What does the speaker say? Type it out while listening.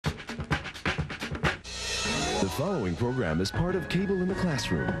The following program is part of Cable in the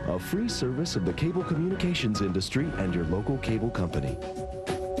Classroom, a free service of the cable communications industry and your local cable company.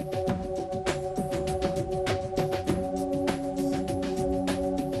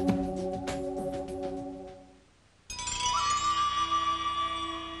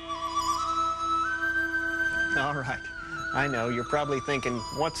 All right. I know, you're probably thinking,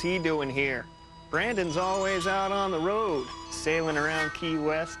 what's he doing here? Brandon's always out on the road, sailing around Key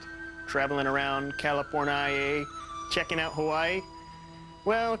West, traveling around California, checking out Hawaii.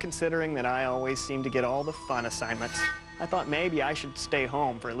 Well, considering that I always seem to get all the fun assignments, I thought maybe I should stay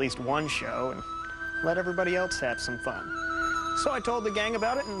home for at least one show and let everybody else have some fun. So I told the gang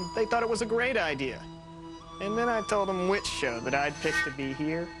about it, and they thought it was a great idea. And then I told them which show that I'd pick to be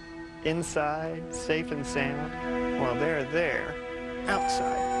here, inside, safe and sound, while they're there,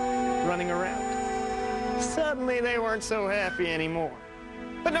 outside, running around. Suddenly they weren't so happy anymore.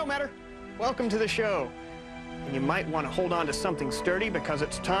 But no matter, welcome to the show. And you might want to hold on to something sturdy because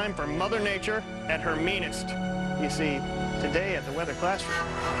it's time for Mother Nature at her meanest. You see, today at the weather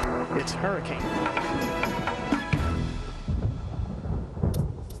classroom, it's hurricane.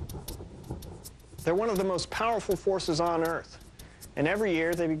 They're one of the most powerful forces on Earth. And every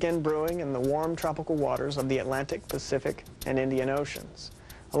year they begin brewing in the warm tropical waters of the Atlantic, Pacific, and Indian Oceans.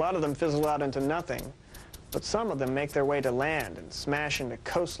 A lot of them fizzle out into nothing, but some of them make their way to land and smash into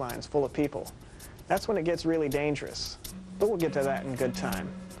coastlines full of people. That's when it gets really dangerous, but we'll get to that in good time.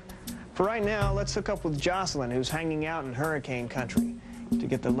 For right now, let's hook up with Jocelyn, who's hanging out in hurricane country, to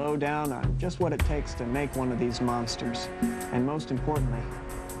get the lowdown on just what it takes to make one of these monsters. And most importantly,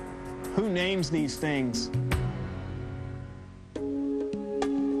 who names these things?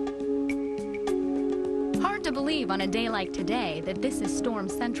 Hard to believe on a day like today that this is Storm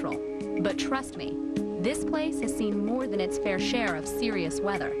Central, but trust me, this place has seen more than its fair share of serious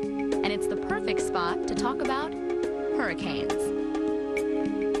weather, and it's the perfect spot to talk about hurricanes.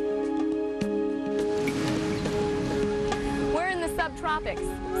 We're in the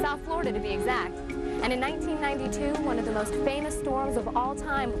subtropics, South Florida to be exact, and in 1992, one of the most famous storms of all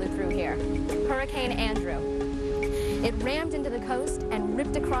time blew through here, Hurricane Andrew. It rammed into the coast and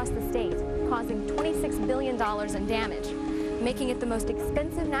ripped across the state, causing $26 billion in damage, making it the most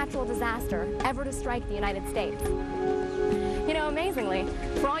expensive natural disaster ever to strike the United States. You know, amazingly,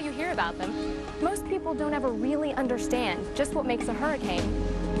 for all you hear about them, most people don't ever really understand just what makes a hurricane,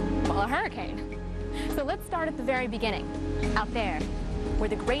 well, a hurricane. So let's start at the very beginning, out there, where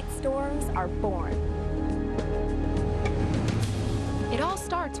the great storms are born. It all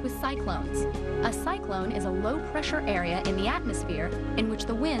starts with cyclones. A cyclone is a low-pressure area in the atmosphere in which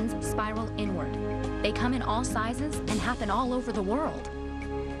the winds spiral inward. They come in all sizes and happen all over the world.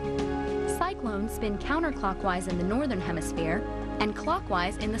 Cyclones spin counterclockwise in the northern hemisphere and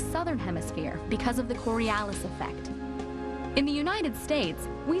clockwise in the southern hemisphere because of the Coriolis effect. In the United States,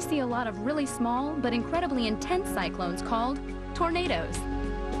 we see a lot of really small but incredibly intense cyclones called tornadoes.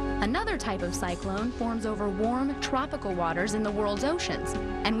 Another type of cyclone forms over warm, tropical waters in the world's oceans,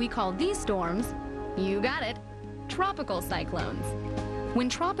 and we call these storms, you got it, tropical cyclones. When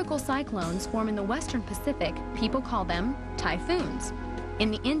tropical cyclones form in the western Pacific, people call them typhoons. In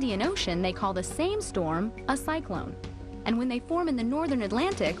the Indian Ocean, they call the same storm a cyclone. And when they form in the northern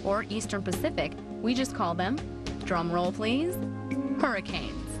Atlantic or eastern Pacific, we just call them, drum roll please,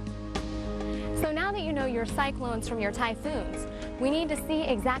 hurricanes. So now that you know your cyclones from your typhoons, we need to see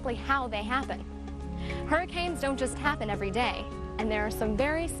exactly how they happen. Hurricanes don't just happen every day, and there are some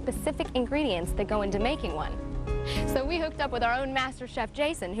very specific ingredients that go into making one. So we hooked up with our own master chef,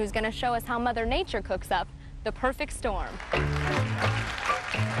 Jason, who's going to show us how Mother Nature cooks up the perfect storm. Thank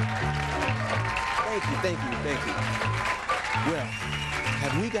you, thank you, thank you. Well,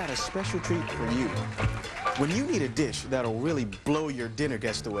 have we got a special treat for you? When you need a dish that'll really blow your dinner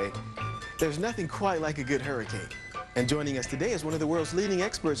guest away, there's nothing quite like a good hurricane. And joining us today is one of the world's leading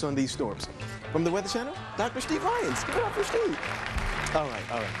experts on these storms. From the Weather Channel, Dr. Steve Lyons. Give it up for Steve. All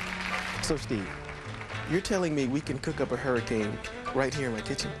right. So, Steve, you're telling me we can cook up a hurricane right here in my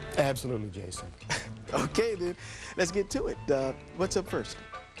kitchen? Absolutely, Jason. Okay, then. Let's get to it. What's up first?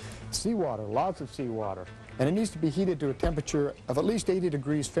 Seawater, lots of seawater. And it needs to be heated to a temperature of at least 80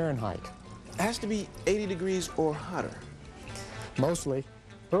 degrees Fahrenheit. It has to be 80 degrees or hotter. Mostly.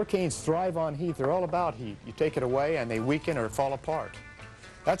 Hurricanes thrive on heat. They're all about heat. You take it away and they weaken or fall apart.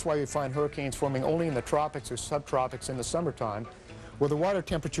 That's why we find hurricanes forming only in the tropics or subtropics in the summertime, where the water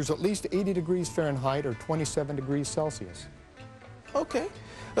temperature is at least 80 degrees Fahrenheit or 27 degrees Celsius. Okay.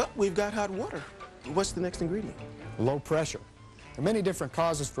 We've got hot water. What's the next ingredient? Low pressure. There are many different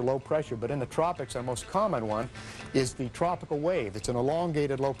causes for low pressure, but in the tropics, our most common one is the tropical wave. It's an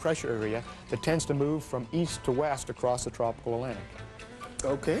elongated low pressure area that tends to move from east to west across the tropical Atlantic.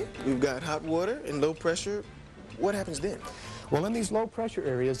 Okay, we've got hot water and low pressure. What happens then? Well, in these low pressure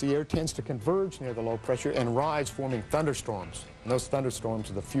areas, the air tends to converge near the low pressure and rise, forming thunderstorms. And those thunderstorms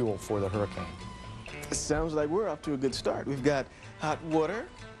are the fuel for the hurricane. It sounds like we're off to a good start. We've got hot water,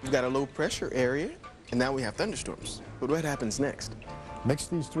 we've got a low pressure area, and now we have thunderstorms. But what happens next? Mix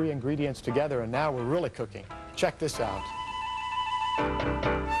these three ingredients together, and now we're really cooking. Check this out.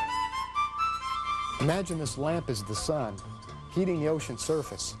 Imagine this lamp is the sun, heating the ocean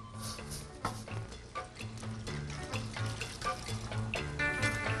surface.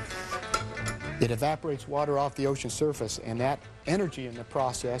 It evaporates water off the ocean surface, and that energy in the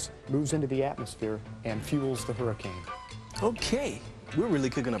process moves into the atmosphere and fuels the hurricane. Okay, we're really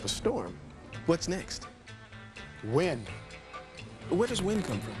cooking up a storm. What's next? Wind. Where does wind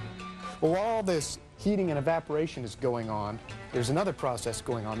come from? Well, while all this heating and evaporation is going on, there's another process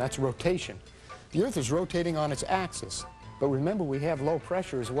going on. That's rotation. The Earth is rotating on its axis. But remember, we have low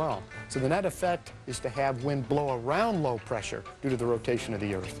pressure as well. So the net effect is to have wind blow around low pressure due to the rotation of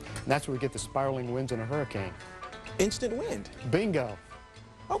the Earth. And that's where we get the spiraling winds in a hurricane. Instant wind. Bingo.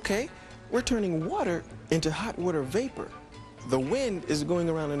 Okay, we're turning water into hot water vapor. The wind is going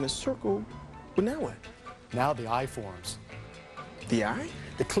around in a circle, but now what? Now the eye forms. The eye?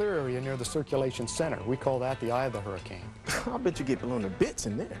 The clear area near the circulation center. We call that the eye of the hurricane. I'll bet you get blown to bits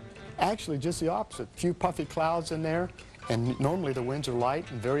in there. Actually, just the opposite. A few puffy clouds in there, and normally the winds are light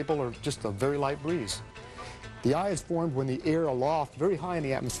and variable or just a very light breeze. The eye is formed when the air aloft, very high in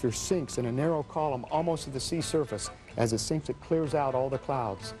the atmosphere, sinks in a narrow column almost to the sea surface. As it sinks, it clears out all the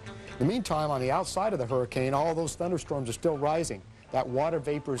clouds. In the meantime, on the outside of the hurricane, all those thunderstorms are still rising. That water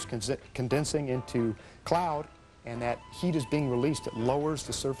vapor is condensing into cloud, and that heat is being released. It lowers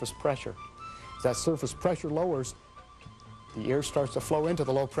the surface pressure. As that surface pressure lowers, the air starts to flow into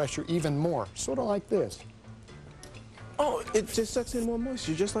the low pressure even more, sort of like this. Oh, it just sucks in more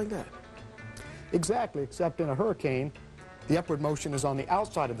moisture, just like that. Exactly, except in a hurricane, the upward motion is on the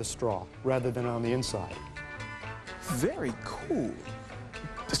outside of the straw rather than on the inside. Very cool.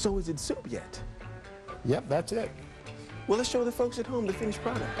 So is it soup yet? Yep, that's it. Well, let's show the folks at home the finished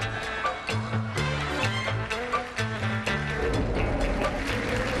product.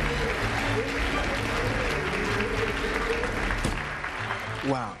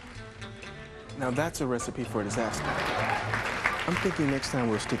 Wow. Now that's a recipe for disaster. I'm thinking next time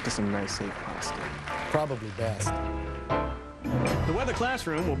we'll stick to some nice, safe pasta. Probably best. The Weather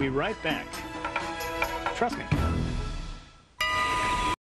Classroom will be right back. Trust me.